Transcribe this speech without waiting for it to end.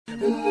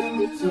Let it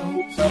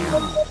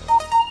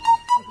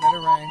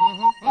rain.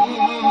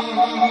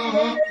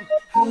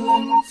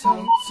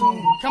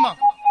 Come on.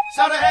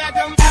 Shoulda had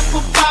them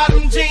apple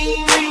bottom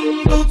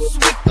jean boots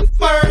with the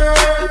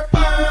fur.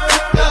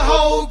 The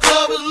whole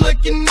club was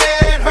looking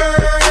at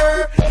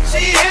her.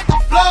 She hit the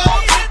floor.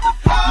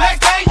 Next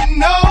thing you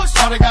know,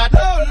 shoulda got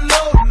low.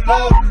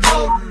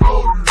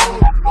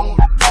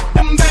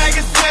 Them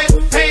baggy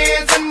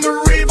sweatpants and the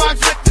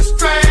Reeboks with the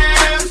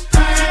straps.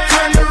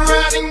 Turned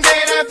around and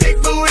gave that big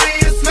booty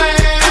a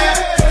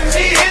smash.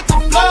 She hit the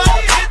floor.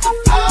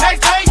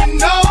 Next thing you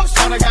know,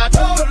 shoulda got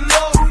low.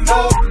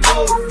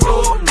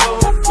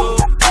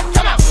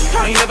 I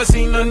ain't never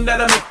seen nothing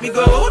that'll make me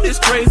go this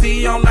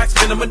crazy all night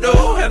spinning my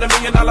dough. Had $1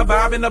 million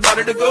vibe in the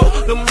body to go.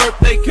 Them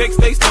birthday cakes,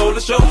 they stole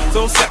the show.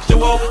 So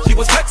sexual, she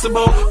was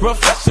flexible,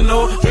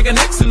 professional, drinking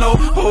Xano.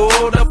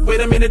 Hold up,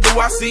 wait a minute, do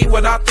I see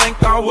what I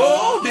think I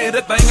will? Did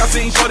a thing I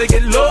seen, sure they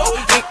get low.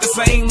 Ain't the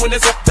same when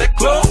it's up that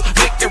close.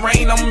 Make it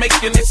rain, I'm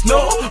making it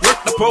snow.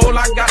 Work the pole,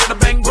 I got the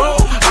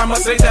bankroll. I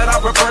must say that I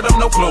prefer them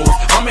no clothes.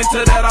 I'm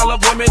into that, I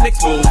love women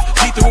exposed.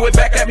 She threw it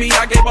back at me,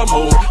 I gave her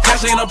more.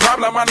 Cash ain't a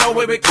problem, I know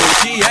where it goes.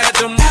 She had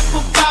them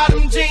apple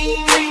bottom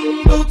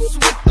jean boots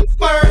with the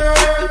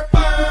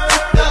fur.